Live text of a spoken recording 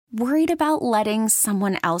Worried about letting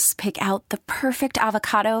someone else pick out the perfect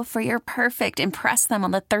avocado for your perfect impress them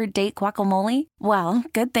on the third date guacamole? Well,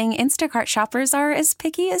 good thing Instacart shoppers are as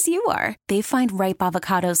picky as you are. They find ripe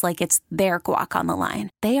avocados like it's their guac on the line.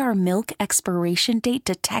 They are milk expiration date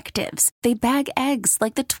detectives. They bag eggs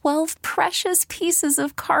like the 12 precious pieces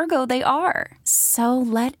of cargo they are. So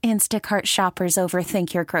let Instacart shoppers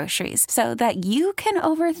overthink your groceries so that you can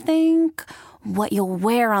overthink what you'll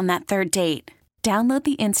wear on that third date. Download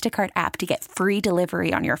the Instacart app to get free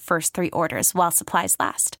delivery on your first 3 orders while supplies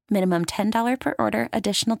last. Minimum $10 per order.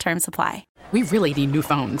 Additional terms apply. We really need new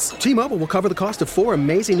phones. T-Mobile will cover the cost of 4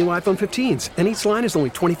 amazing new iPhone 15s, and each line is only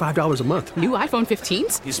 $25 a month. New iPhone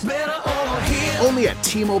 15s? It's better over here. Only at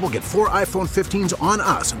T-Mobile, get 4 iPhone 15s on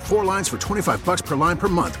us and 4 lines for $25 per line per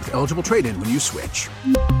month with eligible trade-in when you switch.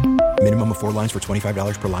 Minimum of 4 lines for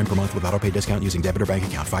 $25 per line per month with autopay discount using debit or bank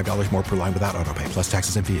account. $5 more per line without autopay, plus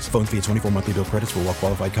taxes and fees. Phone fee at 24 monthly bill credits for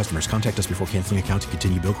well-qualified customers. Contact us before canceling account to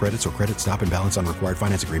continue bill credits or credit stop and balance on required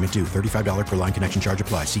finance agreement due. $35 per line connection charge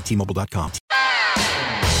applies. See T-Mobile.com.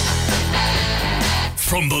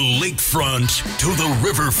 From the lakefront to the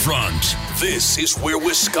riverfront, this is where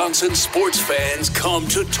Wisconsin sports fans come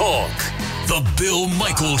to talk. The Bill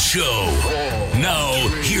Michaels Show. Now,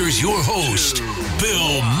 here's your host,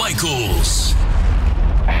 Bill Michaels.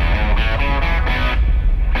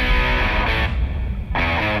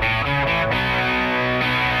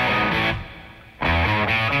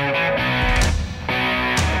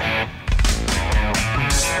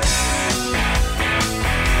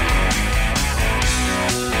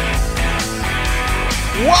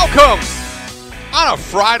 Welcome on a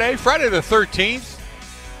Friday the 13th.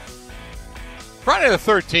 Friday the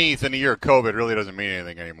 13th in the year of COVID really doesn't mean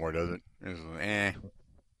anything anymore, does it?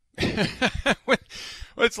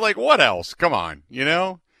 It's like, what else? Come on, you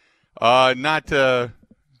know? It's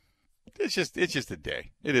just a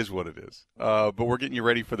day. It is what it is. But we're getting you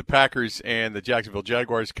ready for the Packers and the Jacksonville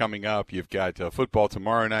Jaguars coming up. You've got football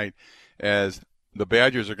tomorrow night as the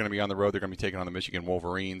Badgers are going to be on the road. They're going to be taking on the Michigan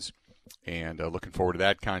Wolverines. And looking forward to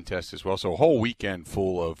that contest as well. So a whole weekend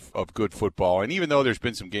full of good football. And even though there's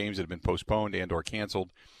been some games that have been postponed and or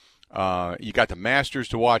canceled, you got the Masters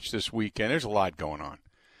to watch this weekend. There's a lot going on.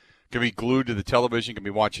 Going to be glued to the television. Going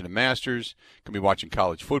to be watching the Masters. Going to be watching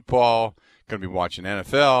college football. Going to be watching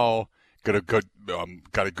NFL. Got a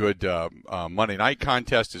good Monday night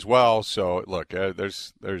contest as well. So look,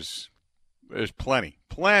 there's plenty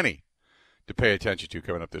to pay attention to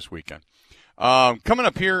coming up this weekend. Coming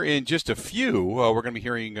up here in just a few, we're going to be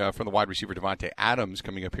hearing from the wide receiver Davante Adams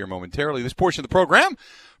coming up here momentarily. This portion of the program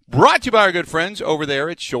brought to you by our good friends over there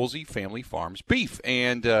at Scholze Family Farms Beef.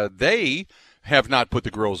 And they have not put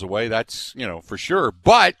the grills away, that's, for sure.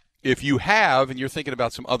 But if you have and you're thinking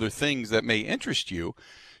about some other things that may interest you,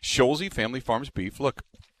 Scholze Family Farms Beef, look,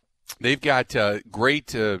 they've got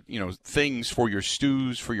great, things for your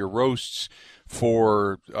stews, for your roasts,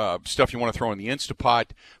 for stuff you want to throw in the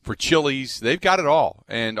Instapot, for chilies. They've got it all.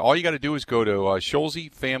 And all you got to do is go to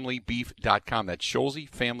ScholzeFamilyBeef.com. That's Scholze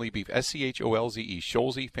Family Beef, SCHOLZE,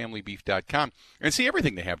 ScholzeFamilyBeef.com, and see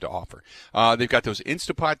everything they have to offer. They've got those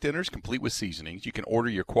Instapot dinners complete with seasonings. You can order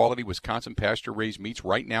your quality Wisconsin pasture-raised meats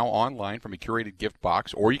right now online from a curated gift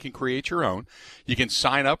box, or you can create your own. You can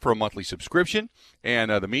sign up for a monthly subscription, and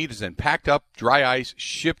the meat is then packed up, dry ice,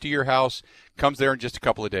 shipped to your house. Comes there in just a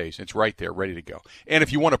couple of days. It's right there, ready to go. And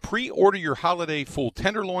if you want to pre-order your holiday full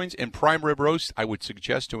tenderloins and prime rib roast, I would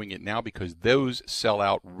suggest doing it now because those sell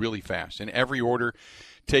out really fast. And every order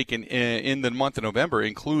taken in the month of November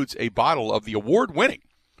includes a bottle of the award-winning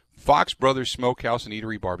Fox Brothers Smokehouse and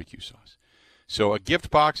Eatery barbecue sauce. So a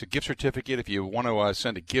gift box, a gift certificate, if you want to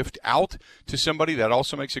send a gift out to somebody, that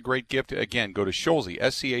also makes a great gift. Again, go to Scholze,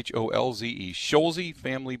 SCHOLZE,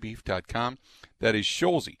 ScholzeFamilyBeef.com. That is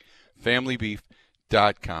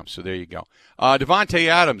ScholzeFamilyBeef.com. So there you go. Davante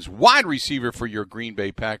Adams, wide receiver for your Green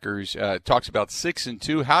Bay Packers, talks about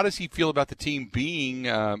 6-2. How does he feel about the team being,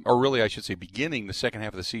 or really I should say beginning the second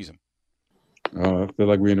half of the season? I feel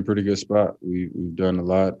like we're in a pretty good spot. We've done a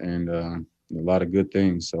lot and a lot of good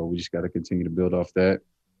things. So we just got to continue to build off that,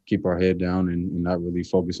 keep our head down and not really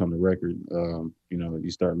focus on the record. You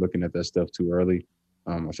start looking at that stuff too early.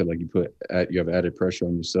 I feel like you have added pressure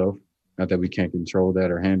on yourself. Not that we can't control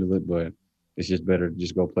that or handle it, but it's just better to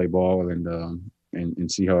just go play ball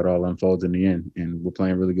and see how it all unfolds in the end. And we're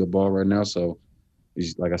playing really good ball right now. So,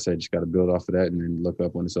 like I said, just got to build off of that and then look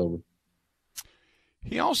up when it's over.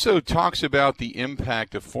 He also talks about the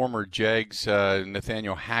impact of former Jags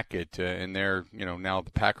Nathaniel Hackett and their, now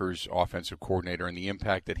the Packers offensive coordinator, and the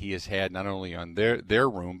impact that he has had not only on their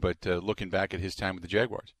room, but looking back at his time with the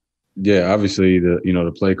Jaguars. Yeah, obviously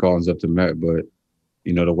the play calling is up to Matt, but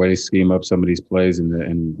the way they scheme up some of these plays and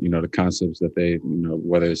the concepts that they,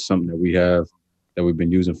 whether it's something that we have that we've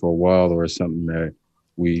been using for a while or it's something that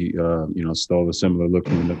we, stole a similar look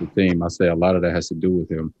from another team. I say a lot of that has to do with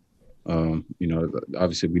him.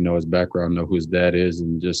 Obviously we know his background, know who his dad is,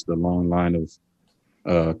 and just the long line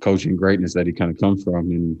of coaching greatness that he kind of comes from.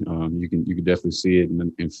 And you can definitely see it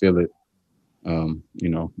and feel it,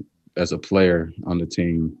 as a player on the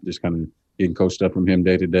team, just kind of getting coached up from him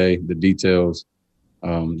day to day, the details,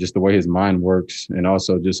 just the way his mind works, and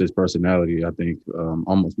also just his personality. I think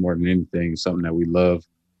almost more than anything, something that we love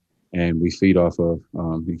and we feed off of.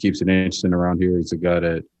 He keeps it interesting around here. He's a guy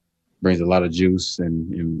that brings a lot of juice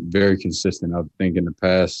and very consistent. I think in the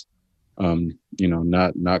past,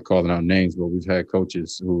 not calling out names, but we've had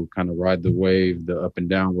coaches who kind of ride the wave, the up and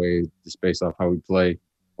down wave, just based off how we play,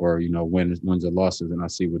 or wins or losses. And I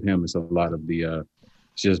see with him, it's a lot of the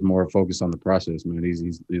it's just more focused on the process, man.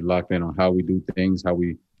 He's locked in on how we do things, how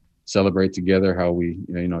we celebrate together, how we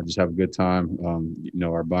just have a good time.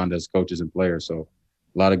 Our bond as coaches and players. So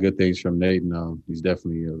a lot of good things from Nate, and he's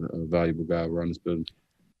definitely a valuable guy around this building.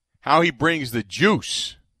 How he brings the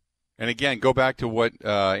juice. And again, go back to what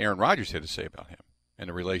Aaron Rodgers had to say about him and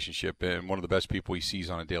the relationship, and one of the best people he sees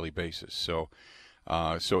on a daily basis. So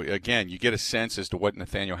again, you get a sense as to what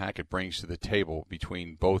Nathaniel Hackett brings to the table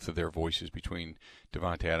between both of their voices, between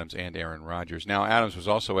Davante Adams and Aaron Rodgers. Now, Adams was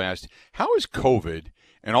also asked, how has COVID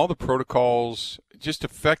and all the protocols just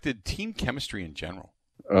affected team chemistry in general?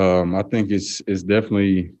 I think it's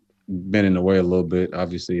definitely been in the way a little bit.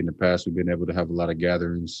 Obviously, in the past, we've been able to have a lot of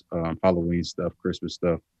gatherings, Halloween stuff, Christmas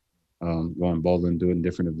stuff, going bowling, doing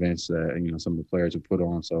different events that some of the players have put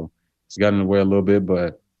on. So it's gotten in the way a little bit,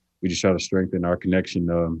 but we just try to strengthen our connection,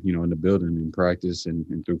 in the building, in practice,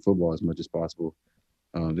 and through football as much as possible.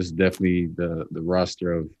 This is definitely the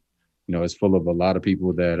roster of, it's full of a lot of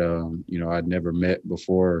people that, I'd never met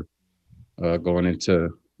before going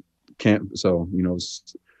into camp. So,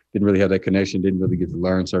 didn't really have that connection, didn't really get to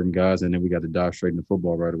learn certain guys. And then we got to dive straight into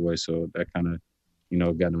football right away. So that kind of,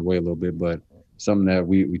 got in the way a little bit. But something that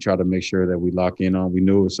we try to make sure that we lock in on. We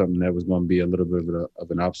knew it was something that was going to be a little bit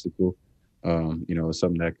of an obstacle.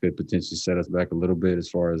 Something that could potentially set us back a little bit as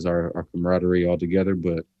far as our camaraderie all together.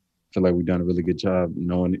 But I feel like we've done a really good job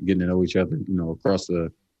getting to know each other, across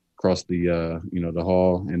the the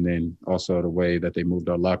hall, and then also the way that they moved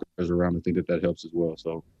our lockers around. I think that helps as well.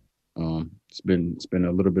 So it's been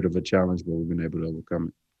a little bit of a challenge, but we've been able to overcome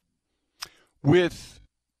it. With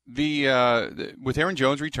with Aaron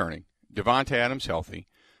Jones returning, Davante Adams healthy,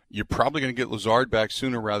 you're probably going to get Lazard back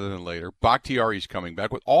sooner rather than later. Bakhtiari's coming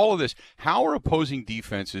back. With all of this, how are opposing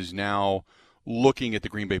defenses now looking at the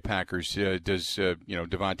Green Bay Packers? Does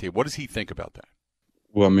Davante, what does he think about that?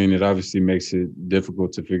 Well, I mean, it obviously makes it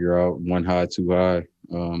difficult to figure out one high, two high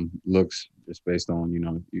looks, just based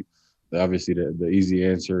on, obviously the easy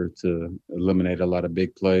answer to eliminate a lot of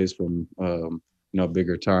big plays from,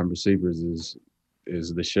 bigger time receivers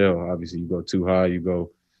is the shell. Obviously, you go too high, you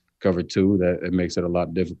go cover two, that it makes it a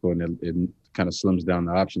lot difficult, and it kind of slims down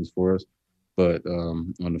the options for us. But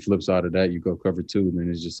on the flip side of that, you go cover two, and then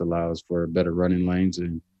it just allows for better running lanes.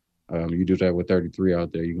 And you do that with 33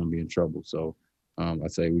 out there, you're going to be in trouble. So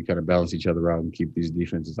I'd say we kind of balance each other out and keep these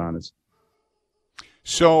defenses honest.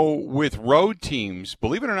 So with road teams,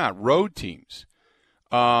 believe it or not, road teams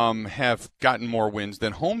have gotten more wins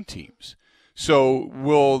than home teams. So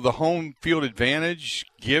will the home field advantage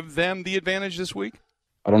give them the advantage this week?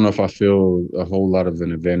 I don't know if I feel a whole lot of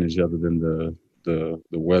an advantage other than the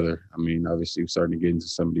weather. I mean, obviously we're starting to get into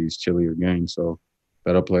some of these chillier games, so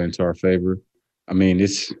that'll play into our favor. I mean,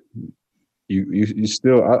 it's you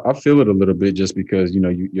still I feel it a little bit, just because you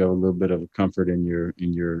have a little bit of a comfort in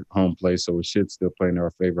your home place, so it should still play in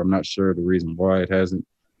our favor. I'm not sure the reason why it hasn't,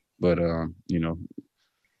 but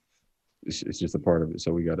it's just a part of it.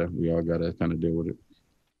 So we all gotta kind of deal with it.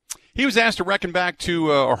 He was asked to harken back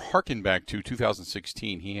to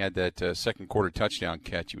 2016. He had that second quarter touchdown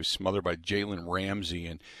catch. He was smothered by Jalen Ramsey,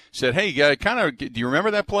 and said, "Hey, do you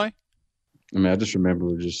remember that play?" I mean, I just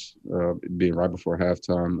remember just being right before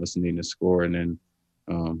halftime, us needing to score, and then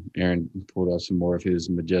Aaron pulled out some more of his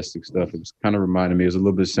majestic stuff. It was kind of reminded me. It was a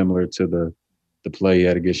little bit similar to the play he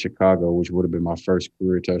had against Chicago, which would have been my first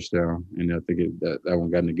career touchdown, and I think that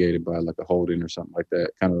one got negated by like a holding or something like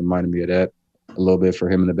that. Kind of reminded me of that a little bit for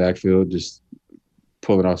him in the backfield, just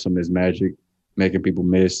pulling off some of his magic, making people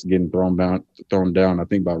miss, getting thrown down. I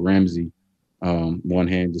think about Ramsey, one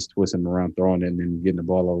hand just twisting him around, throwing it, and then getting the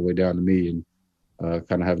ball all the way down to me, and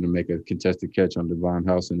kind of having to make a contested catch on Devon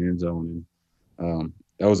House in the end zone. And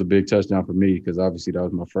that was a big touchdown for me, because obviously that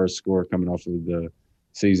was my first score coming off of the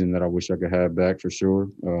season that I wish I could have back for sure.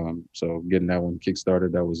 So getting that one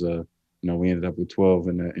kickstarted, that was we ended up with 12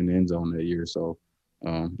 in the end zone that year. So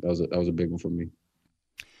that was a big one for me.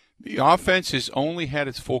 The offense has only had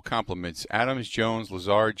its full complements: Adams, Jones,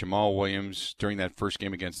 Lazard, Jamal Williams during that first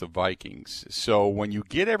game against the Vikings. So when you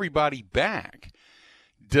get everybody back,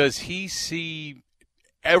 does he see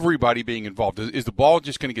everybody being involved? Is the ball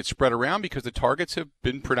just going to get spread around because the targets have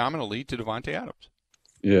been predominantly to Davante Adams?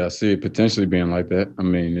 Yeah, I see it potentially being like that. I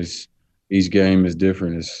mean, each game is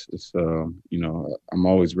different. I'm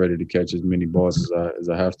always ready to catch as many balls as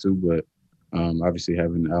I have to, but obviously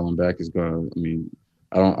having Allen back is going to. I mean,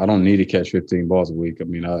 I don't need to catch 15 balls a week. I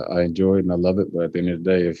mean, I enjoy it and I love it, but at the end of the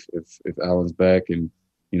day, if Allen's back and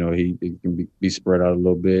he can be spread out a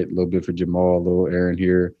little bit for Jamal, a little Aaron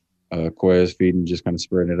here, Quez feeding, just kind of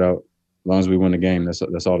spreading it out. As long as we win the game, that's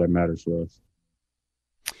all that matters for us.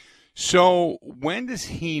 So when does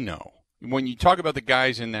he know? When you talk about the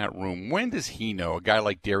guys in that room, when does he know, a guy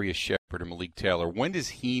like Darius Shepard or Malik Taylor, when does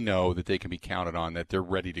he know that they can be counted on, that they're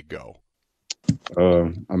ready to go?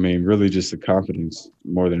 I mean, really just the confidence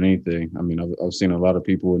more than anything. I mean, I've seen a lot of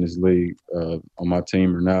people in this league, on my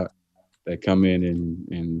team or not, that come in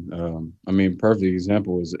and I mean, perfect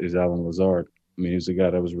example is Allen Lazard. I mean, he's a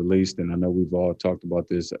guy that was released, and I know we've all talked about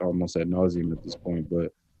this almost ad nauseum at this point,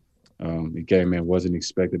 but he came in, wasn't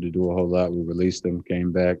expected to do a whole lot. We released him,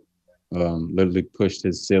 came back, literally pushed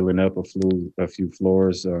his ceiling up a few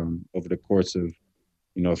floors over the course of,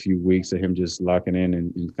 a few weeks of him just locking in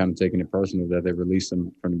and kind of taking it personal that they released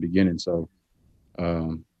him from the beginning. So,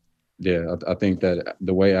 I think that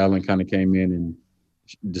the way Allen kind of came in and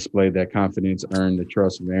displayed that confidence, earned the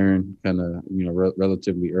trust of Aaron kind of,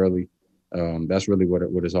 relatively early. That's really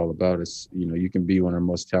what it's all about. It's, you can be one of the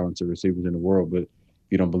most talented receivers in the world, but if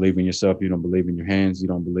you don't believe in yourself, you don't believe in your hands, you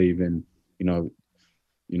don't believe in,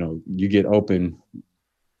 you get open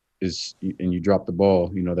and you drop the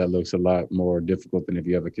ball, that looks a lot more difficult than if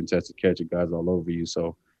you have a contested catch and guys all over you.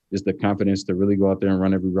 So just the confidence to really go out there and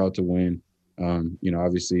run every route to win.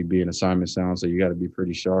 Obviously being assignment sound, so you got to be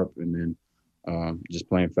pretty sharp, and then just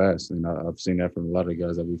playing fast. And I've seen that from a lot of the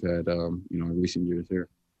guys that we've had, in recent years here.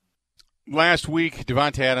 Last week,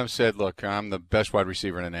 Davante Adams said, look, I'm the best wide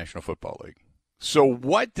receiver in the National Football League. So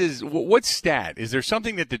what stat? Is there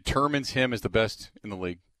something that determines him as the best in the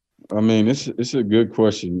league? I mean, it's a good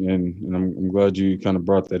question, and I'm glad you kind of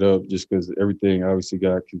brought that up, just because everything obviously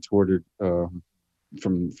got contorted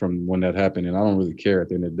from when that happened, and I don't really care at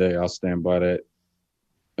the end of the day. I'll stand by that.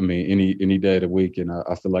 I mean, any day of the week, and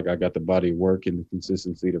I feel like I got the body of work and the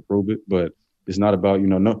consistency to prove it. But it's not about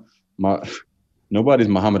nobody's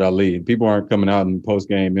Muhammad Ali. People aren't coming out in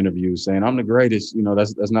post-game interviews saying I'm the greatest.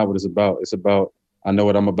 That's not what it's about. It's about I know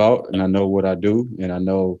what I'm about, and I know what I do, and I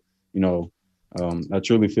know I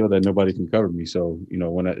truly feel that nobody can cover me. So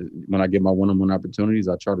when I get my one-on-one opportunities,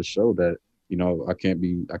 I try to show that I can't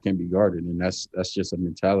be guarded, and that's just a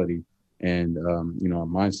mentality and a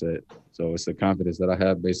mindset. So it's the confidence that I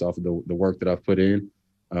have based off of the work that I've put in,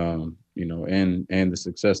 and the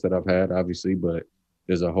success that I've had, obviously. But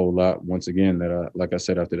there's a whole lot, once again, that like I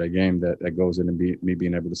said after that game, that goes into me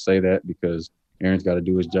being able to say that, because Aaron's got to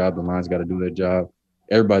do his job, the line's got to do their job,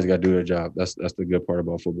 everybody's got to do their job. That's the good part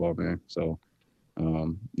about football, man. So.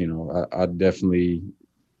 I definitely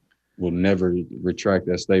will never retract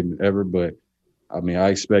that statement ever, but I mean, I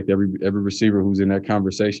expect every receiver who's in that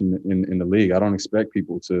conversation in the league. I don't expect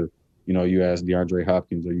people to, you ask DeAndre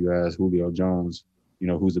Hopkins or you ask Julio Jones,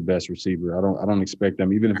 who's the best receiver. I don't expect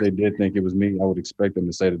them, even if they did think it was me, I would expect them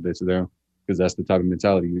to say that to them, because that's the type of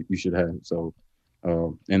mentality you should have. So,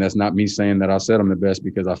 and that's not me saying that I said I'm the best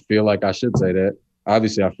because I feel like I should say that.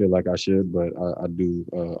 Obviously, I feel like I should, but I do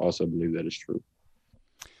also believe that it's true.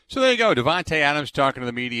 So there you go. Davante Adams talking to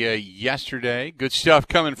the media yesterday. Good stuff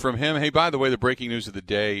coming from him. Hey, by the way, the breaking news of the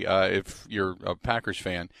day, if you're a Packers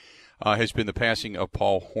fan, has been the passing of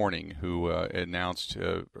Paul Hornung, who announced,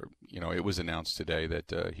 it was announced today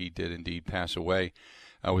that he did indeed pass away.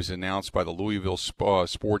 It was announced by the Louisville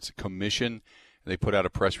Sports Commission. They put out a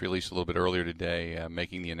press release a little bit earlier today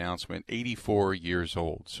making the announcement, 84 years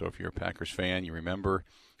old. So if you're a Packers fan, you remember,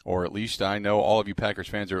 or at least I know all of you Packers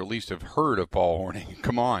fans, or at least have heard of Paul Hornung.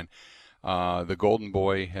 Come on. The Golden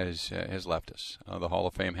Boy has left us. The Hall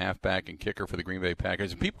of Fame halfback and kicker for the Green Bay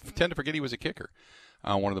Packers. And people tend to forget he was a kicker.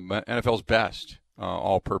 One of the NFL's best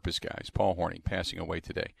all-purpose guys, Paul Hornung, passing away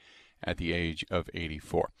today at the age of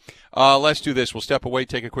 84. Let's do this. We'll step away,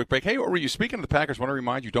 take a quick break. Hey, what were you? Speaking of the Packers, I want to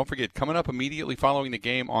remind you, don't forget, coming up immediately following the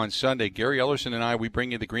game on Sunday, Gary Ellerson and I, we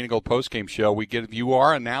bring you the Green and Gold postgame show. We give you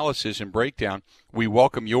our analysis and breakdown. We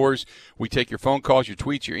welcome yours. We take your phone calls, your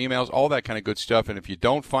tweets, your emails, all that kind of good stuff. And if you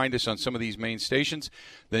don't find us on some of these main stations,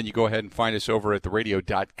 then you go ahead and find us over at the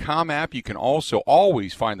radio.com app. You can also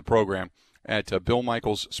always find the program at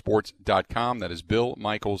BillMichaelsSports.com. That is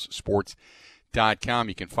BillMichaelsSports.com.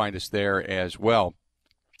 You can find us there as well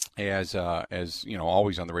as you know,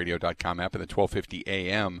 always on the radio.com app and the 1250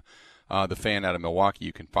 AM. The Fan out of Milwaukee,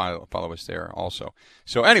 you can follow us there also.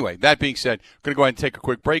 So anyway, that being said, we're going to go ahead and take a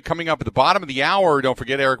quick break. Coming up at the bottom of the hour, don't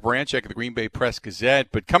forget Eric Branchek of the Green Bay Press-Gazette.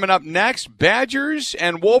 But coming up next, Badgers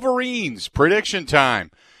and Wolverines, prediction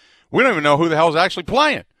time. We don't even know who the hell is actually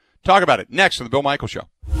playing. Talk about it next on the Bill Michaels Show.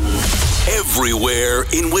 Everywhere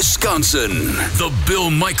in Wisconsin, the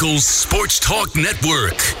Bill Michaels Sports Talk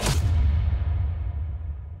Network.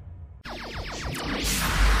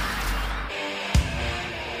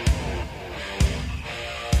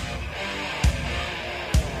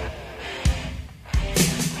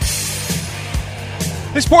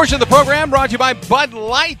 This portion of the program brought to you by Bud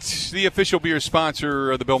Light, the official beer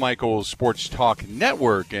sponsor of the Bill Michaels Sports Talk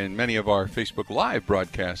Network, and many of our Facebook Live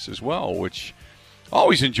broadcasts as well, which I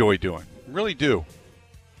always enjoy doing. Really do.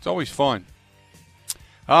 It's always fun.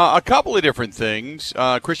 A couple of different things.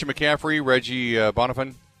 Christian McCaffrey, Reggie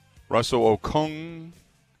Bonifant, Russell Okung,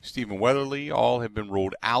 Stephen Weatherly, all have been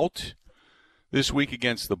ruled out this week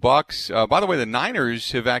against the Bucs. By the way, the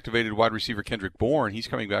Niners have activated wide receiver Kendrick Bourne. He's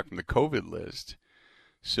coming back from the COVID list.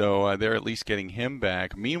 So they're at least getting him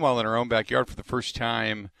back. Meanwhile, in our own backyard for the first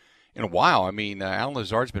time in a while, I mean, Allen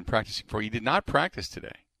Lazard's been practicing he did not practice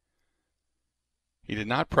today.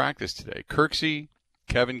 Kirksey,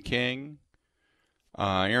 Kevin King,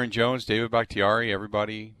 Aaron Jones, David Bakhtiari,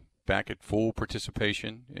 everybody back at full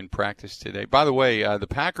participation in practice today. By the way, the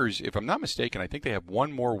Packers, if I'm not mistaken, I think they have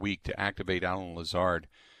one more week to activate Allen Lazard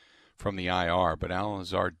from the IR, but Allen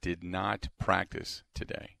Lazard did not practice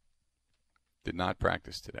today.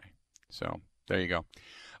 So there you go.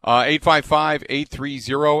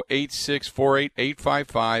 855-830-8648,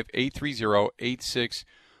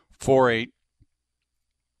 855-830-8648.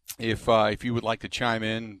 If you would like to chime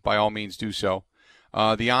in, by all means do so.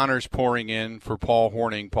 The honors pouring in for Paul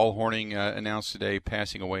Hornung. Paul Hornung announced today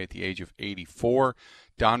passing away at the age of 84.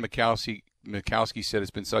 Don Mikowski said,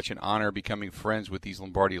 it's been such an honor becoming friends with these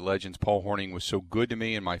Lombardi legends. Paul Hornung was so good to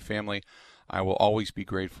me and my family. I will always be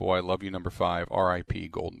grateful. I love you, number 5, R.I.P.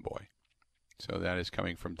 Golden Boy. So that is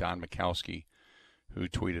coming from Don Mikowski, who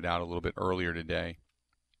tweeted out a little bit earlier today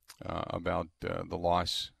about the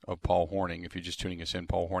loss of Paul Hornung. If you're just tuning us in,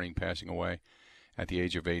 Paul Hornung passing away at the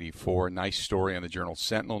age of 84. Nice story on the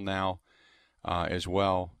Journal-Sentinel now as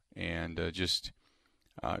well. And just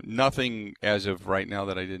nothing as of right now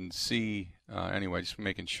that I didn't see. Anyway, just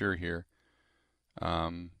making sure here.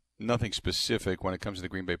 Nothing specific when it comes to the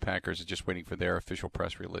Green Bay Packers. It's just waiting for their official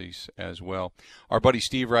press release as well. Our buddy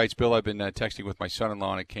Steve writes, Bill, I've been texting with my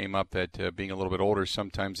son-in-law, and it came up that being a little bit older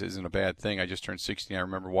sometimes isn't a bad thing. I just turned 16. I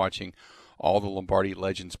remember watching all the Lombardi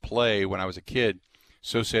legends play when I was a kid.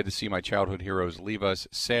 So sad to see my childhood heroes leave us.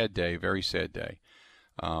 Sad day, very sad day.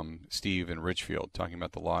 Steve in Richfield talking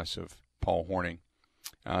about the loss of Paul Hornung.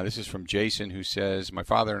 This is from Jason, who says, my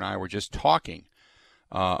father and I were just talking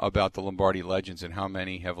about the Lombardi legends and how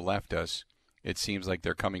many have left us. It seems like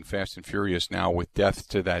they're coming fast and furious now with death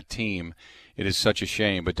to that team. It is such a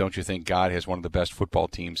shame, but don't you think God has one of the best football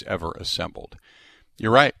teams ever assembled?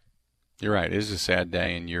 You're right. It is a sad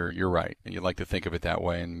day, and you're right. And you like to think of it that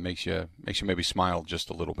way, and makes you maybe smile just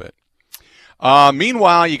a little bit.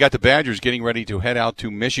 Meanwhile, you got the Badgers getting ready to head out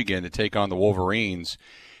to Michigan to take on the Wolverines.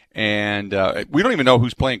 And we don't even know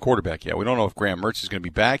who's playing quarterback yet. We don't know if Graham Mertz is going to be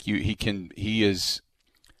back. He is.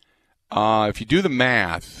 If you do the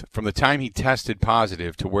math, from the time he tested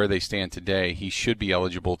positive to where they stand today, he should be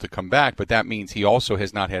eligible to come back. But that means he also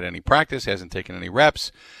has not had any practice, hasn't taken any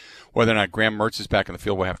reps. Whether or not Graham Mertz is back in the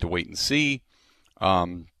field, we'll have to wait and see.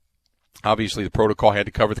 Obviously, the protocol had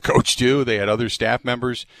to cover the coach, too. They had other staff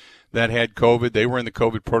members that had COVID. They were in the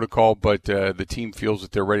COVID protocol, but the team feels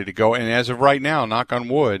that they're ready to go. And as of right now, knock on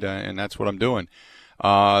wood, and that's what I'm doing,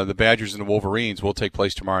 the Badgers and the Wolverines will take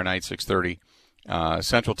place tomorrow night, 6:30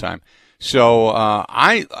 Central Time. So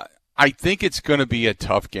I think it's going to be a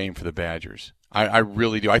tough game for the Badgers. I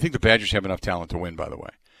really do. I think the Badgers have enough talent to win, by the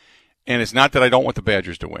way. And it's not that I don't want the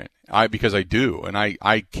Badgers to win, because I do, and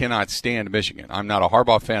I cannot stand Michigan. I'm not a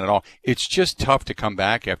Harbaugh fan at all. It's just tough to come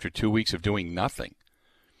back after 2 weeks of doing nothing.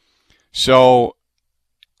 So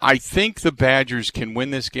I think the Badgers can win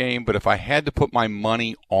this game, but if I had to put my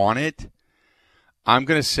money on it, I'm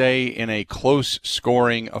going to say in a close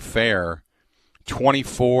scoring affair,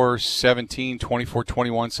 24-17,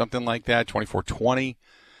 24-21, something like that, 24-20.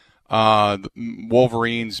 The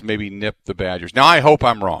Wolverines maybe nip the Badgers. Now, I hope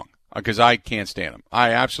I'm wrong because I can't stand them. I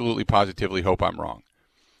absolutely positively hope I'm wrong.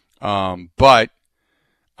 But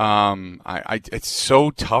it's so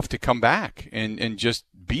tough to come back and just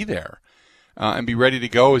be there. And be ready to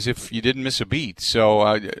go as if you didn't miss a beat. So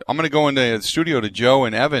I'm going to go into the studio to Joe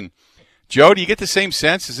and Evan. Joe, do you get the same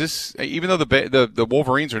sense? Is this, even though the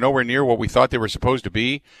Wolverines are nowhere near what we thought they were supposed to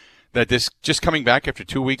be, that this just coming back after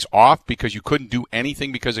 2 weeks off because you couldn't do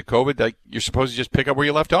anything because of COVID, like you're supposed to just pick up where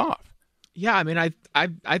you left off? Yeah, I mean,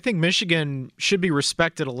 I think Michigan should be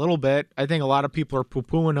respected a little bit. I think a lot of people are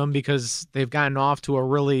poo-pooing them because they've gotten off to a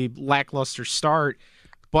really lackluster start,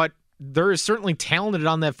 but there is certainly talented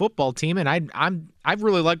on that football team, and I've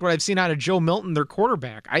really liked what I've seen out of Joe Milton, their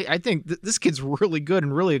quarterback. I think this kid's really good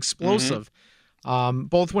and really explosive,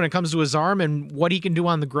 both when it comes to his arm and what he can do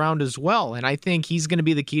on the ground as well. And I think he's going to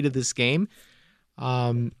be the key to this game.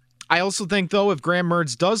 I also think, though, if Graham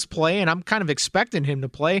Mertz does play, and I'm kind of expecting him to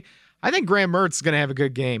play, I think Graham Mertz is going to have a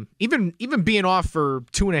good game. Even being off for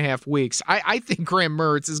 2.5 weeks, I think Graham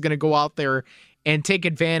Mertz is going to go out there and take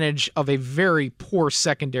advantage of a very poor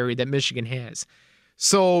secondary that Michigan has.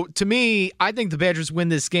 So, to me, I think the Badgers win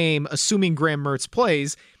this game, assuming Graham Mertz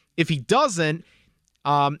plays. If he doesn't,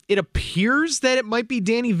 it appears that it might be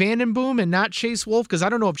Danny Vandenboom and not Chase Wolf, because I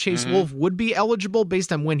don't know if Chase Wolf would be eligible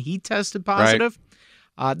based on when he tested positive.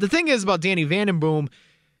 Right. The thing is about Danny Vandenboom,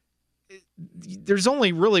 there's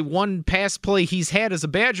only really one pass play he's had as a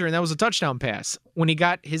Badger, and that was a touchdown pass when he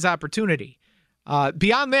got his opportunity.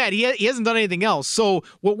 Beyond that, he hasn't done anything else. So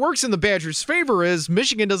what works in the Badgers' favor is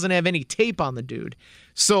Michigan doesn't have any tape on the dude.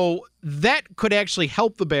 So that could actually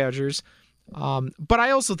help the Badgers. But I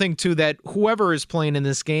also think, too, that whoever is playing in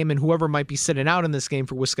this game and whoever might be sitting out in this game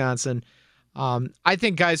for Wisconsin, I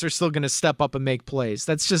think guys are still going to step up and make plays.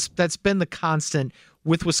 That's been the constant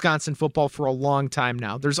with Wisconsin football for a long time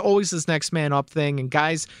now. There's always this next man up thing, and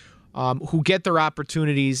guys who get their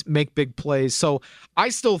opportunities make big plays. So I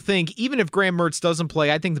still think, even if Graham Mertz doesn't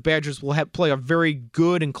play, I think the Badgers will play a very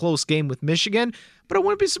good and close game with Michigan, but I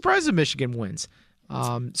wouldn't be surprised if Michigan wins.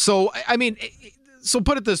 So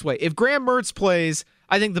put it this way. If Graham Mertz plays,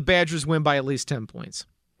 I think the Badgers win by at least 10 points.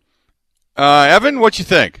 Evan, what you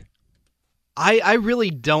think? I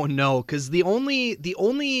really don't know, because the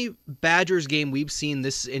only Badgers game we've seen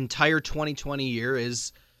this entire 2020 year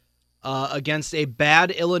is against a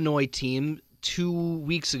bad Illinois team 2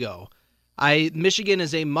 weeks ago. Michigan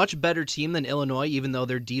is a much better team than Illinois, even though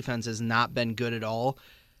their defense has not been good at all.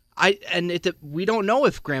 We don't know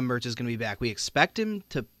if Graham Mertz is going to be back. We expect him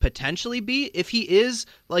to potentially be. If he is,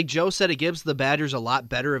 like Joe said, it gives the Badgers a lot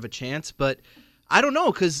better of a chance. But I don't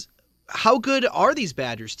know, because how good are these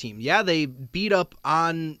Badgers team? Yeah, they beat up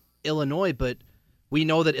on Illinois, but we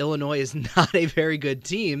know that Illinois is not a very good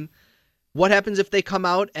team. What happens if they come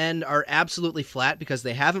out and are absolutely flat because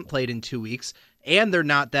they haven't played in 2 weeks and they're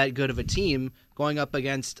not that good of a team going up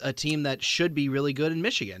against a team that should be really good in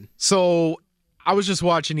Michigan? So I was just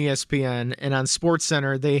watching ESPN, and on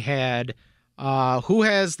SportsCenter they had who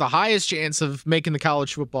has the highest chance of making the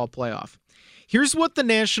college football playoff. Here's what the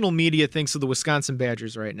national media thinks of the Wisconsin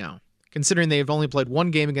Badgers right now, considering they have only played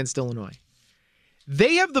one game against Illinois.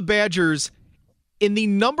 They have the Badgers in the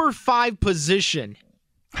number 5 position.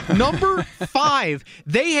 Number 5,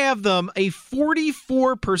 they have them a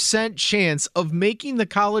 44% chance of making the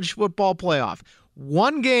college football playoff.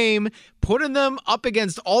 One game, putting them up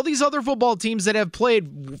against all these other football teams that have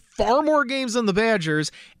played far more games than the Badgers,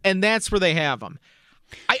 and that's where they have them.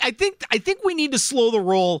 I think we need to slow the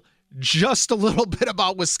roll just a little bit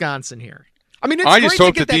about Wisconsin here. I mean, it's great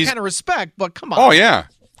to get that kind of respect, but come on. Oh, yeah.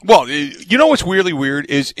 Well, you know what's really weird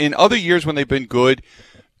is in other years when they've been good,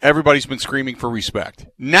 everybody's been screaming for respect.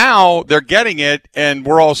 Now they're getting it, and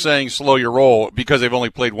we're all saying slow your roll because they've only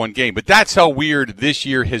played one game. But that's how weird this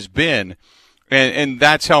year has been, and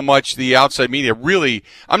that's how much the outside media really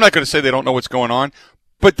 – I'm not going to say they don't know what's going on,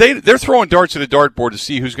 but they're throwing darts at a dartboard to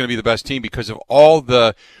see who's going to be the best team because of all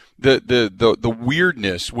the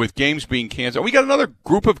weirdness with games being canceled. We got another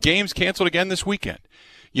group of games canceled again this weekend.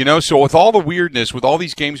 You know, so with all the weirdness, with all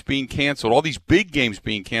these games being canceled, all these big games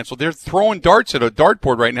being canceled, they're throwing darts at a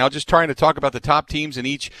dartboard right now, just trying to talk about the top teams in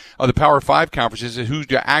each of the Power 5 conferences and who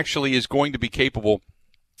actually is going to be capable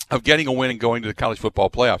of getting a win and going to the college football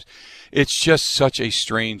playoffs. It's just such a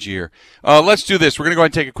strange year. Let's do this. We're going to go ahead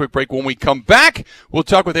and take a quick break. When we come back, we'll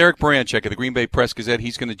talk with Eric Baranczyk of the Green Bay Press-Gazette.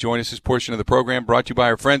 He's going to join us. This portion of the program brought to you by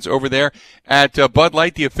our friends over there at Bud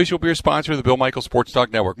Light, the official beer sponsor of the Bill Michaels Sports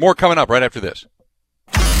Talk Network. More coming up right after this.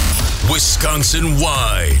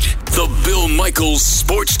 Wisconsin-wide, the Bill Michaels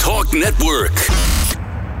Sports Talk Network.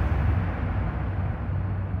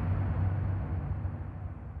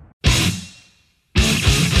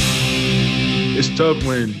 It's tough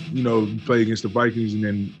when, you play against the Vikings and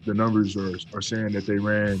then the numbers are saying that they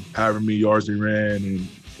ran however many yards they ran and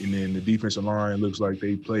then the defensive line looks like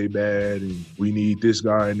they played bad and we need this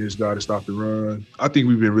guy and this guy to stop the run. I think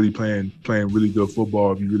we've been really playing really good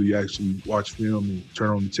football if you really actually watch film and turn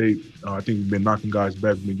on the tape. I think we've been knocking guys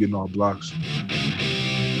back, we've been getting all blocks.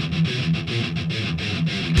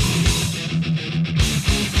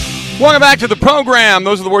 Welcome back to the program.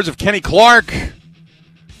 Those are the words of Kenny Clark.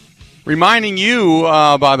 Reminding you,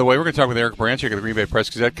 by the way, we're going to talk with Eric Baranczyk of the Green Bay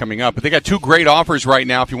Press-Gazette coming up. But they got two great offers right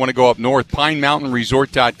now if you want to go up north.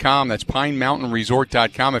 PineMountainResort.com. That's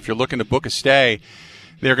PineMountainResort.com. If you're looking to book a stay,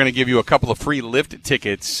 they're going to give you a couple of free lift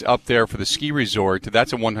tickets up there for the ski resort.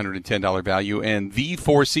 That's a $110 value. And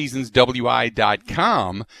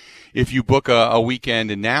thefourseasonswi.com. If you book a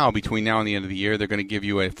weekend and between now and the end of the year, they're going to give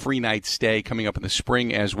you a free night stay coming up in the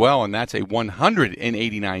spring as well, and that's a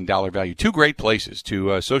 $189 value. Two great places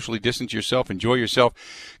to socially distance yourself, enjoy yourself.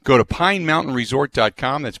 Go to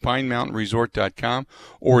PineMountainResort.com. That's PineMountainResort.com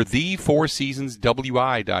or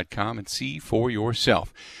thefourseasonswi.com and see for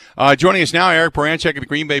yourself. Joining us now, Eric Baranczyk of the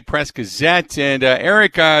Green Bay Press-Gazette. And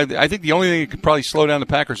Eric, I think the only thing that could probably slow down the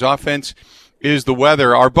Packers' offense is the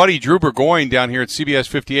weather. Our buddy Drew Burgoyne down here at CBS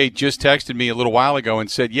 58 just texted me a little while ago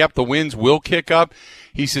and said, yep, the winds will kick up.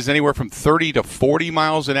 He says anywhere from 30 to 40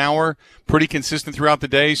 miles an hour, pretty consistent throughout the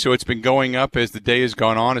day, so it's been going up as the day has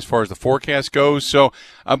gone on as far as the forecast goes. So,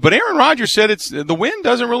 but Aaron Rodgers said the wind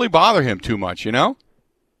doesn't really bother him too much,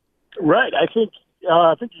 Right. I think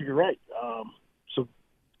you're right.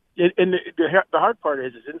 And the hard part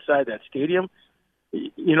is inside that stadium.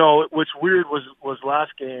 What's weird was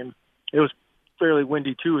last game. It was fairly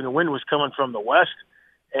windy too, and the wind was coming from the west.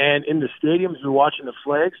 And in the stadiums, we were watching the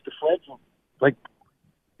flags. The flags, like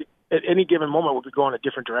at any given moment, would be going a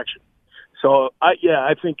different direction. So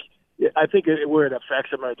I think where it affects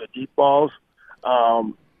them are the deep balls.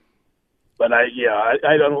 But I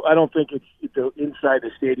don't think it's inside the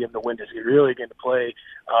stadium. The wind is really going to play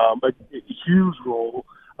a huge role.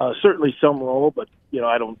 Certainly some role, but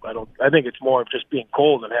I think it's more of just being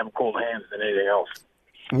cold and having cold hands than anything else.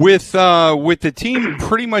 With the team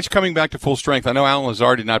pretty much coming back to full strength, I know Allen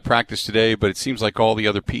Lazard did not practice today, but it seems like all the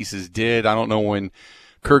other pieces did. I don't know when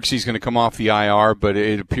Kirksey's going to come off the IR, but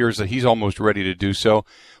it appears that he's almost ready to do so.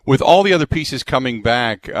 With all the other pieces coming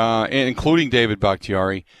back, including David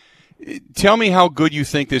Bakhtiari, tell me how good you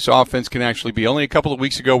think this offense can actually be. Only a couple of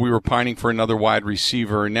weeks ago we were pining for another wide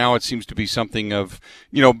receiver, and now it seems to be something of,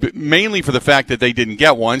 mainly for the fact that they didn't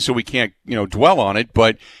get one, so we can't, dwell on it.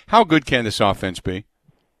 But how good can this offense be?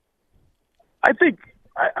 I think,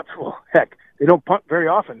 heck, they don't punt very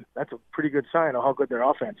often. That's a pretty good sign of how good their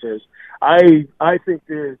offense is. I think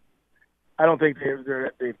I don't think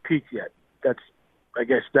they've peaked yet. That's, I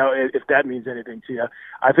guess, now if that means anything to you.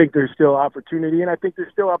 I think there's still opportunity, and I think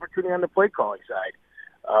there's still opportunity on the play calling side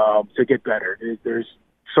to get better. There's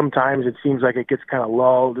sometimes it seems like it gets kind of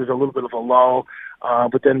low. There's a little bit of a lull,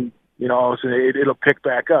 but then so it'll pick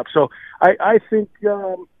back up. So I think.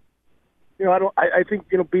 I think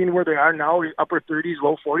being where they are now, upper 30s,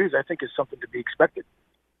 low 40s, I think is something to be expected.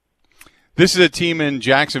 This is a team in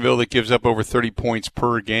Jacksonville that gives up over 30 points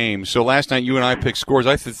per game. So last night you and I picked scores.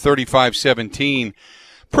 I said 35-17.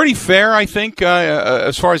 Pretty fair, I think,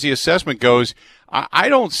 as far as the assessment goes. I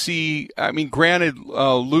don't see – I mean, granted,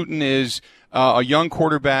 Luton is a young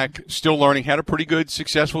quarterback, still learning, had a pretty good,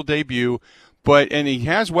 successful debut, and he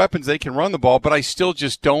has weapons. They can run the ball, but I still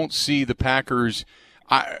just don't see the Packers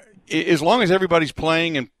as long as everybody's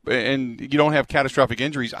playing and you don't have catastrophic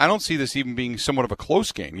injuries, I don't see this even being somewhat of a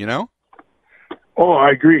close game, Oh,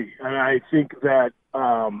 I agree. And I think that,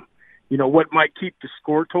 what might keep the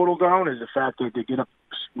score total down is the fact that they get up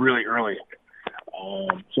really early. So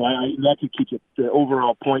that could keep the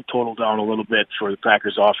overall point total down a little bit for the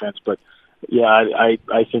Packers offense. But, yeah, I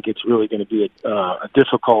think it's really going to be a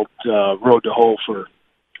difficult road to hoe for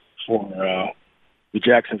the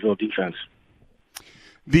Jacksonville defense.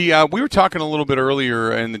 We were talking a little bit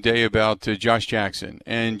earlier in the day about Josh Jackson.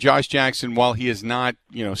 And Josh Jackson, while he has not,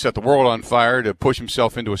 set the world on fire to push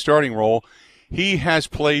himself into a starting role, he has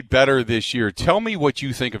played better this year. Tell me what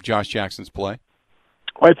you think of Josh Jackson's play.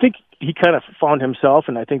 Well, I think he kind of found himself,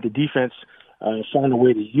 and I think the defense found a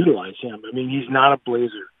way to utilize him. I mean, he's not a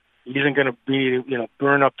blazer. He isn't going to be,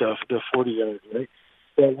 burn up the 40 yards, right?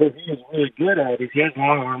 But what he is really good at is he has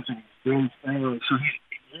long arms and he's very strong, so he's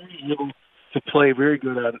really able to play very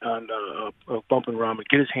good on bump and run and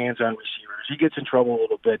get his hands on receivers. He gets in trouble a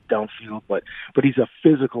little bit downfield, but he's a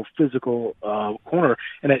physical corner.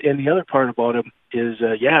 And the other part about him is,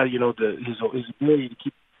 his ability to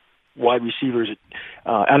keep wide receivers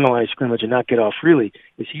on the line of scrimmage and not get off freely.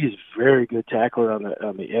 Is he is very good tackler on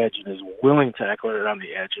the edge and is willing tackler on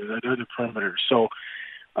the edge, and they're the perimeter. So,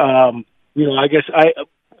 I guess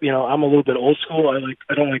I'm a little bit old school. I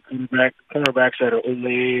don't like cornerbacks that are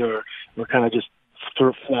ole or kind of just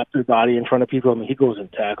flap their body in front of people. I mean, he goes and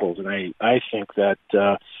tackles, and I think that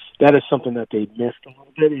that is something that they missed a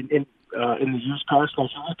little bit in the used car stuff.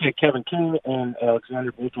 So look at Kevin King and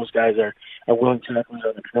Alexander. Both those guys are willing tacklers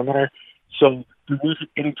on the perimeter. So there wasn't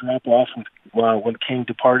any drop off when King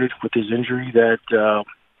departed with his injury. That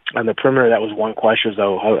on the perimeter, that was one question: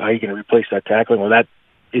 though, how are you going to replace that tackling? Well, that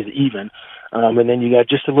is even. And then you got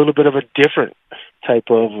just a little bit of a different type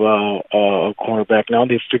of cornerback. Now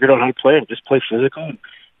they've figured out how to play him. Just play physical and,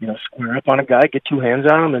 square up on a guy, get two hands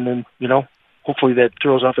on him, and then, hopefully that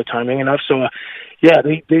throws off the timing enough. So,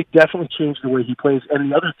 they definitely changed the way he plays.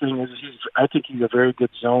 And the other thing is I think he's a very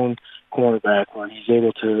good zone cornerback where he's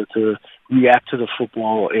able to react to the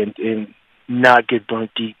football and not get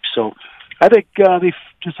burnt deep. So I think they've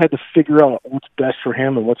just had to figure out what's best for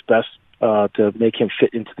him and what's best to make him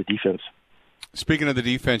fit into the defense. Speaking of the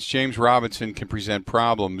defense, James Robinson can present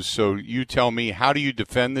problems. So you tell me, how do you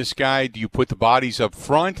defend this guy? Do you put the bodies up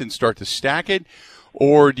front and start to stack it?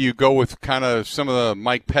 Or do you go with kind of some of the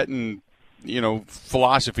Mike Pettin,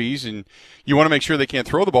 philosophies, and you want to make sure they can't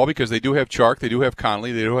throw the ball because they do have Chark, they do have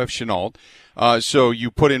Conley, they do have Chenault. So you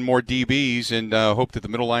put in more DBs and hope that the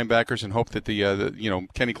middle linebackers and hope that the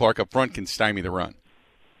Kenny Clark up front can stymie the run.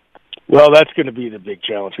 Well, that's going to be the big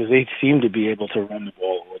challenge because they seem to be able to run the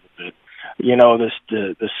ball a little bit.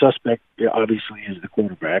 The suspect obviously is the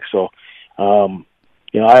quarterback. So, what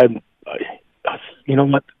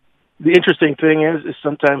the interesting thing is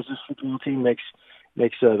sometimes this football team makes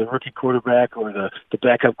the rookie quarterback or the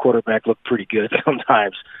backup quarterback look pretty good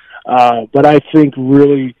sometimes. But I think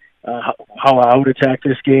really how I would attack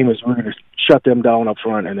this game is we're going to shut them down up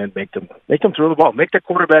front and then make them throw the ball, make the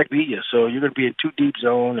quarterback beat you. So you're going to be in too deep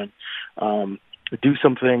zone and do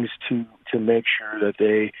some things to make sure that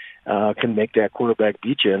they can make that quarterback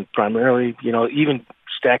beat you. And primarily, even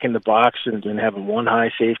stacking the box and having one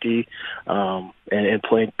high safety and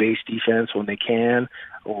playing base defense when they can,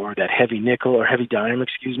 or that heavy nickel or heavy dime,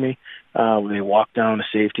 when they walk down to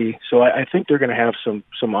safety. So I think they're going to have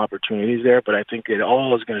some opportunities there, but I think it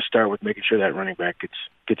all is going to start with making sure that running back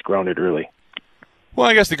gets grounded early. Well,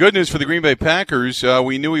 I guess the good news for the Green Bay Packers,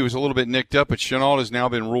 we knew he was a little bit nicked up, but Chenault has now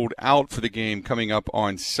been ruled out for the game coming up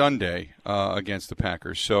on Sunday against the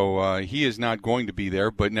Packers. So he is not going to be there,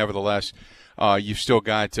 but nevertheless, you've still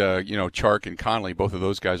got, Chark and Conley. Both of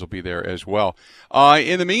those guys will be there as well.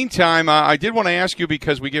 In the meantime, I did want to ask you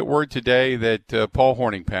because we get word today that Paul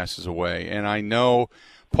Hornung passes away, and I know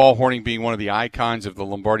Paul Hornung being one of the icons of the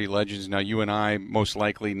Lombardi Legends. Now, you and I most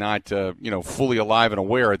likely not, fully alive and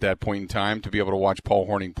aware at that point in time to be able to watch Paul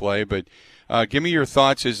Hornung play. But give me your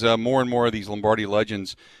thoughts as more and more of these Lombardi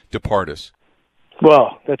Legends depart us.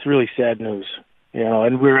 Well, that's really sad news.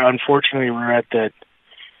 And we're at that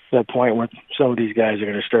point where some of these guys are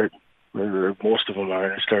going to start, or most of them are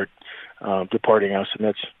going to start departing us,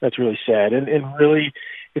 and that's really sad. And really,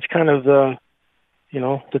 it's kind of the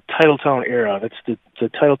Titletown era. That's the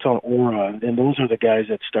Titletown aura, and those are the guys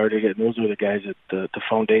that started it, and those are the guys that the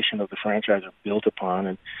foundation of the franchise are built upon.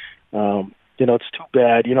 And it's too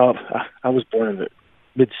bad. I was born in the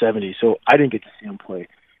mid-'70s, so I didn't get to see him play.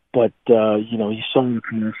 But you saw the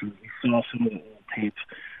commercials, you saw some of the old tapes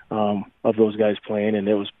of those guys playing, and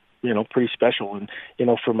it was pretty special. And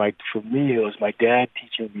for me, it was my dad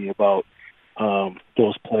teaching me about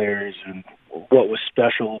those players and what was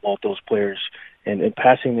special about those players. And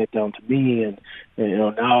passing it down to me, and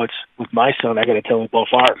now it's with my son. I got to tell him about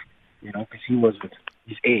Favre, because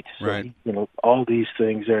he's 8. So, right. All these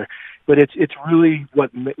things are, but it's really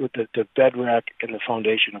what the bedrock and the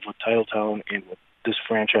foundation of what Titletown and what this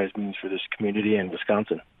franchise means for this community in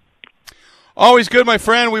Wisconsin. Always good, my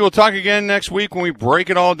friend. We will talk again next week when we break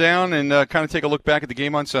it all down and kind of take a look back at the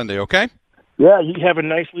game on Sunday. Okay? Yeah, you have a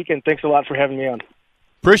nice weekend. Thanks a lot for having me on.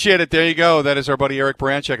 Appreciate it. There you go. That is our buddy Eric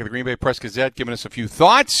Baranczyk of the Green Bay Press-Gazette giving us a few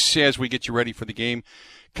thoughts as we get you ready for the game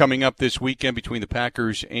coming up this weekend between the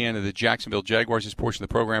Packers and the Jacksonville Jaguars. This portion of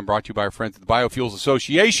the program brought to you by our friends at the Biofuels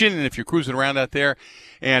Association. And if you're cruising around out there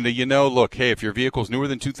and, look, hey, if your vehicle's newer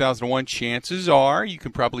than 2001, chances are you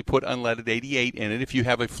can probably put unleaded 88 in it. If you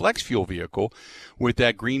have a flex fuel vehicle with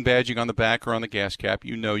that green badging on the back or on the gas cap,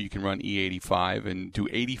 you can run E85 and do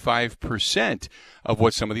 85% of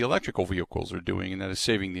what some of the electrical vehicles are doing, and that is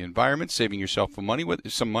saving the environment, saving yourself some money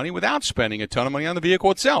without spending a ton of money on the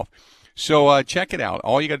vehicle itself. So check it out.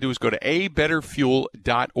 All you got to do is go to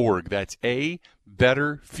abetterfuel.org. That's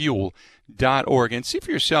abetterfuel.org, and see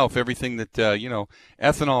for yourself everything that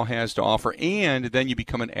ethanol has to offer, and then you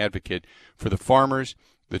become an advocate for the farmers,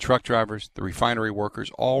 the truck drivers, the refinery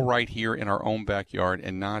workers, all right here in our own backyard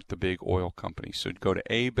and not the big oil companies. So go to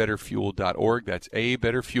abetterfuel.org. That's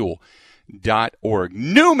abetterfuel.org.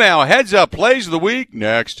 New Mail Heads Up Plays of the Week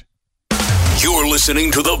next. You're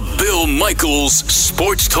listening to the Bill Michaels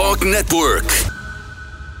Sports Talk Network.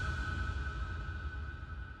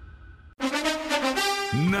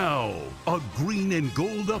 Now, a green and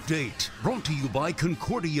gold update brought to you by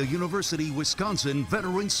Concordia University, Wisconsin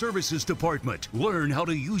Veteran Services Department. Learn how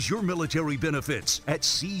to use your military benefits at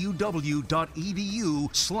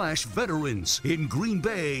cuw.edu/veterans. In Green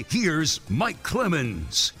Bay, here's Mike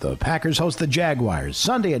Clemens. The Packers host the Jaguars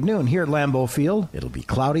Sunday at noon here at Lambeau Field. It'll be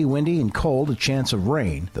cloudy, windy, and cold, a chance of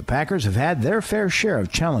rain. The Packers have had their fair share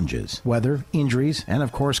of challenges, weather, injuries, and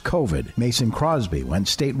of course COVID. Mason Crosby went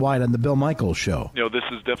statewide on the Bill Michaels Show. This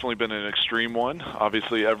has definitely been an extreme one.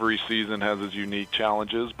 Obviously, every season has its unique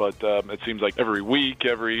challenges, but it seems like every week,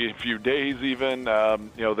 every few days even,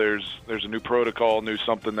 there's a new protocol, new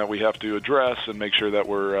something that we have to address and make sure that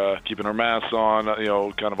we're keeping our masks on,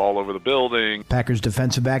 kind of all over the building. Packers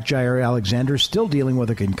defensive back Jair Alexander still dealing with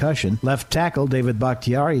a concussion. Left tackle David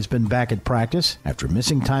Bakhtiari has been back at practice after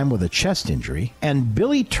missing time with a chest injury. And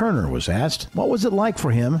Billy Turner was asked, what was it like for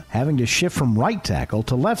him having to shift from right tackle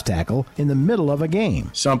to left tackle in the middle of a game?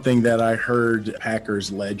 Something that I heard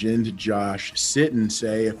Packers legend Josh Sitton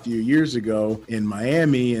say a few years ago in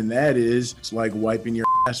Miami, and that is, it's like wiping your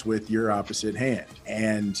ass with your opposite hand.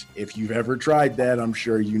 And if you've ever tried that, I'm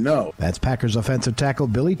sure you know. That's Packers offensive tackle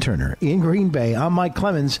Billy Turner in Green Bay. I'm Mike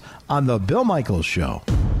Clemens on the Bill Michaels Show.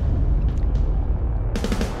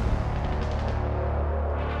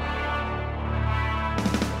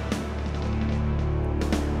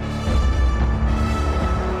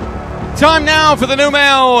 Time now for the New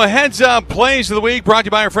Mail Heads Up Plays of the Week, brought to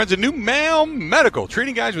you by our friends at New Mail Medical,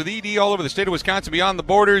 treating guys with ED all over the state of Wisconsin, beyond the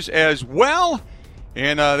borders as well.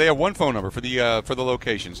 And they have one phone number for the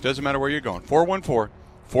locations. Doesn't matter where you're going.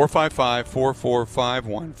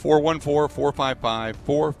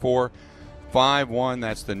 414-455-4451. 414-455-4451.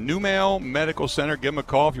 That's the New Mail Medical Center. Give them a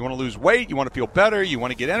call if you want to lose weight, you want to feel better, you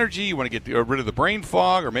want to get energy, you want to get rid of the brain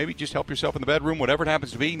fog, or maybe just help yourself in the bedroom. Whatever it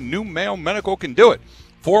happens to be, New Mail Medical can do it.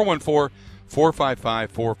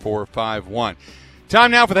 414-455-4451.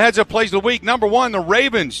 Time now for the heads-up plays of the week. Number one, the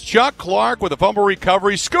Ravens. Chuck Clark with a fumble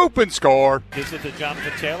recovery. Scoop and score. Gives it to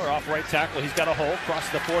Jonathan Taylor off right tackle. He's got a hole.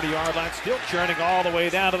 Crosses the 40-yard line. Still churning all the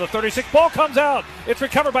way down to the 36. Ball comes out. It's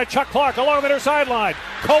recovered by Chuck Clark along the near sideline.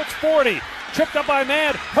 Colts 40. Tripped up by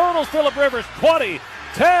Mann. Hurdles Phillip Rivers. 20,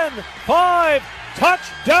 10, 5.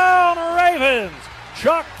 Touchdown Ravens.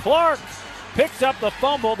 Chuck Clark picks up the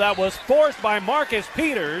fumble that was forced by Marcus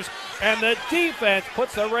Peters, and the defense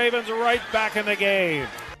puts the Ravens right back in the game.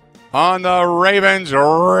 On the Ravens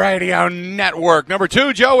Radio Network. Number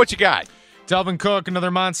two, Joe, what you got? Dalvin Cook,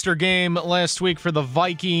 another monster game last week for the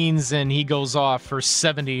Vikings, and he goes off for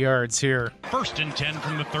 70 yards here. 1st and 10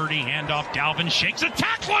 from the 30, handoff. Dalvin shakes a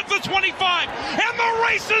tackle at the 25, and the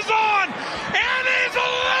race is on, and is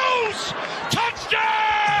loose. Touchdown!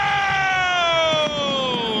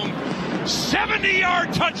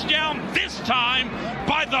 70-yard touchdown this time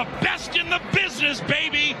by the best in the business,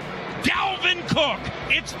 baby, Dalvin Cook.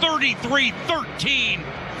 It's 33-13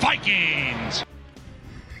 Vikings.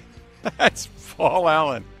 That's Paul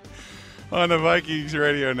Allen on the Vikings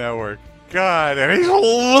Radio Network. God, and he's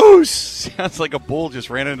loose. Sounds like a bull just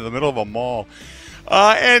ran into the middle of a mall.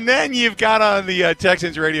 And then you've got on the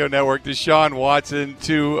Texans Radio Network Deshaun Watson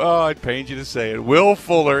to, it pains you to say it, Will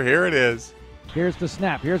Fuller. Here it is. Here's the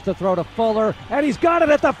snap. Here's the throw to Fuller. And he's got it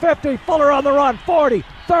at the 50. Fuller on the run. 40,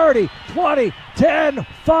 30, 20, 10,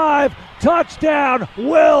 5. Touchdown,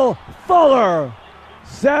 Will Fuller.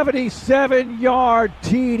 77-yard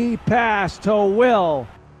TD pass to Will.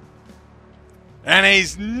 And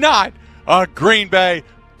he's not a Green Bay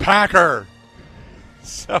Packer.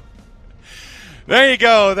 So there you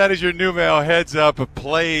go. That is your New Mail Heads Up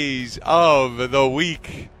Plays of the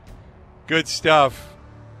Week. Good stuff.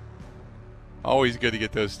 Always good to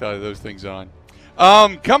get those things on.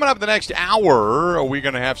 Coming up the next hour, we're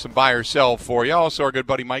going to have some buy or sell for you. Also, our good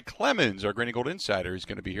buddy Mike Clemens, our Green and Gold Insider, is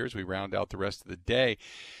going to be here as we round out the rest of the day.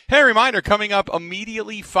 Hey, reminder, coming up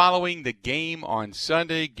immediately following the game on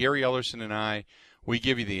Sunday, Gary Ellerson and I, we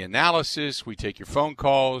give you the analysis. We take your phone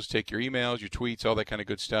calls, take your emails, your tweets, all that kind of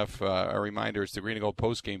good stuff. A reminder, it's the Green and Gold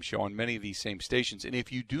postgame show on many of these same stations. And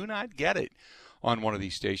if you do not get it on one of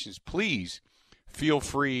these stations, please feel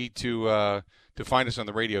free to find us on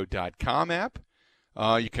the radio.com app.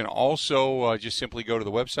 You can also just simply go to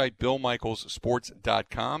the website,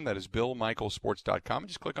 BillMichaelsSports.com. That is BillMichaelsSports.com. And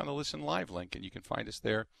just click on the Listen Live link, and you can find us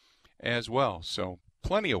there as well. So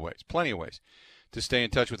plenty of ways to stay in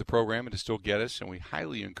touch with the program and to still get us, and we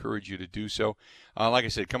highly encourage you to do so. Like I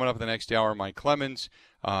said, coming up in the next hour, Mike Clemens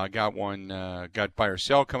got buy or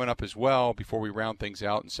sell coming up as well. Before we round things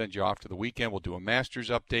out and send you off to the weekend, we'll do a Masters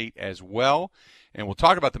update as well. And we'll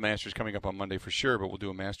talk about the Masters coming up on Monday for sure, but we'll do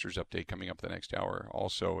a Masters update coming up the next hour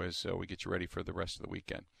also as we get you ready for the rest of the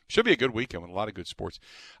weekend. Should be a good weekend with a lot of good sports.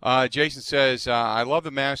 Jason says, I love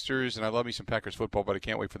the Masters and I love me some Packers football, but I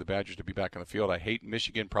can't wait for the Badgers to be back on the field. I hate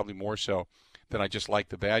Michigan probably more so than I just like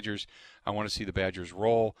the Badgers. I want to see the Badgers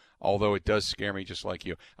roll, although it does scare me just like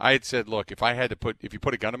you. I had said, look, if you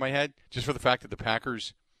put a gun to my head, just for the fact that the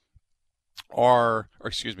Packers the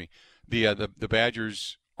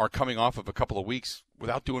Badgers are coming off of a couple of weeks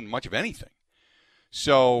without doing much of anything.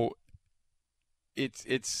 So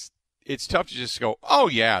it's tough to just go, oh,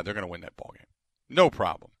 yeah, they're going to win that ball game. No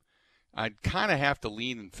problem. I'd kind of have to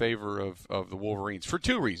lean in favor of the Wolverines for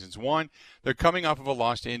two reasons. One, they're coming off of a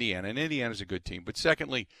loss to Indiana, and Indiana's a good team. But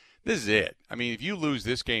secondly, this is it. I mean, if you lose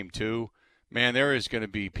this game too, man, there is going to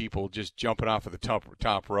be people just jumping off of the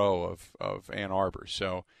top row of Ann Arbor.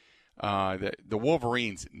 So the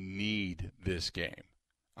Wolverines need this game.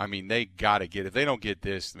 I mean, they got to get it. If they don't get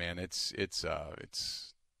this, man, it's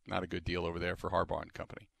not a good deal over there for Harbaugh and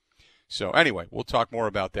company. So anyway, we'll talk more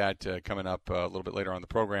about that coming up a little bit later on the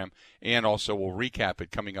program, and also we'll recap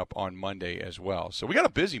it coming up on Monday as well. So we got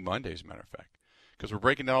a busy Monday, as a matter of fact, because we're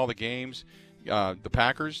breaking down all the games, the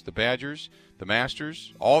Packers, the Badgers, the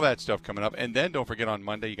Masters, all that stuff coming up. And then don't forget on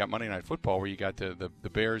Monday, you got Monday Night Football where you got the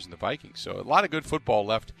Bears and the Vikings. So a lot of good football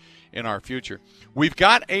left in our future. We've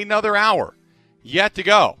got another hour yet to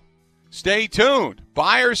go. Stay tuned.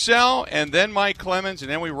 Buy or sell, and then Mike Clemens,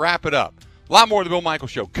 and then we wrap it up. A lot more of the Bill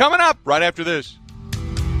Michaels Show coming up right after this.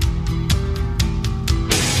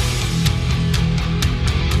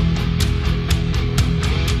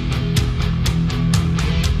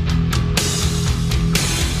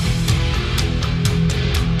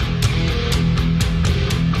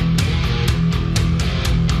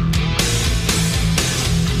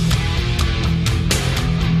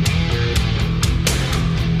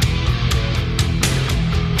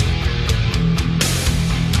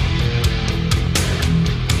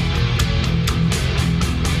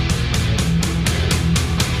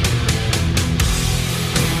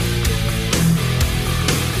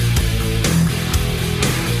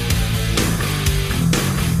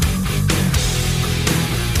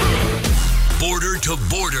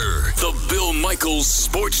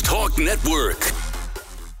 Sports Talk Network.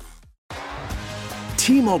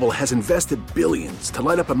 T-Mobile has invested billions to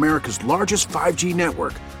light up America's largest 5G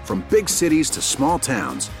network, from big cities to small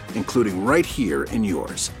towns, including right here in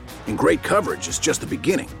yours. And great coverage is just the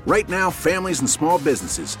beginning. Right now, families and small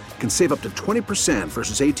businesses can save up to 20%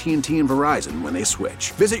 versus AT&T and Verizon when they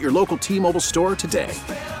switch. Visit your local T-Mobile store today.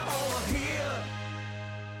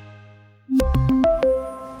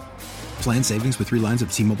 Plan savings with 3 lines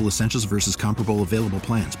of T-Mobile Essentials versus comparable available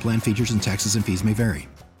plans. Plan features and taxes and fees may vary.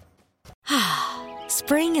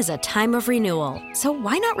 Spring is a time of renewal, so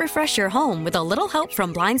why not refresh your home with a little help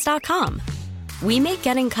from Blinds.com? We make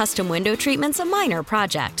getting custom window treatments a minor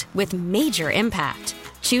project with major impact.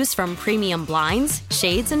 Choose from premium blinds,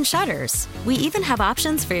 shades, and shutters. We even have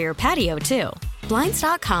options for your patio, too.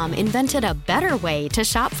 Blinds.com invented a better way to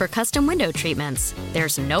shop for custom window treatments.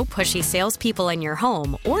 There's no pushy salespeople in your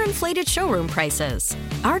home or inflated showroom prices.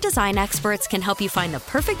 Our design experts can help you find the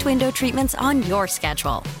perfect window treatments on your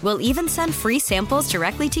schedule. We'll even send free samples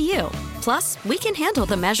directly to you. Plus, we can handle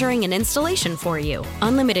the measuring and installation for you.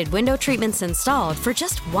 Unlimited window treatments installed for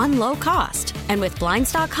just one low cost. And with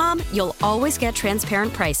Blinds.com, you'll always get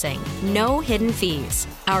transparent pricing. No hidden fees.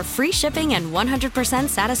 Our free shipping and 100%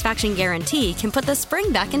 satisfaction guarantee can put the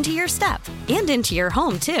spring back into your step and into your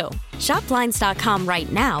home, too. Shop Blinds.com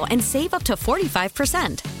right now and save up to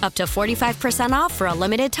 45%. Up to 45% off for a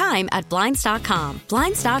limited time at Blinds.com.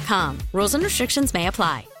 Blinds.com. Rules and restrictions may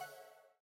apply.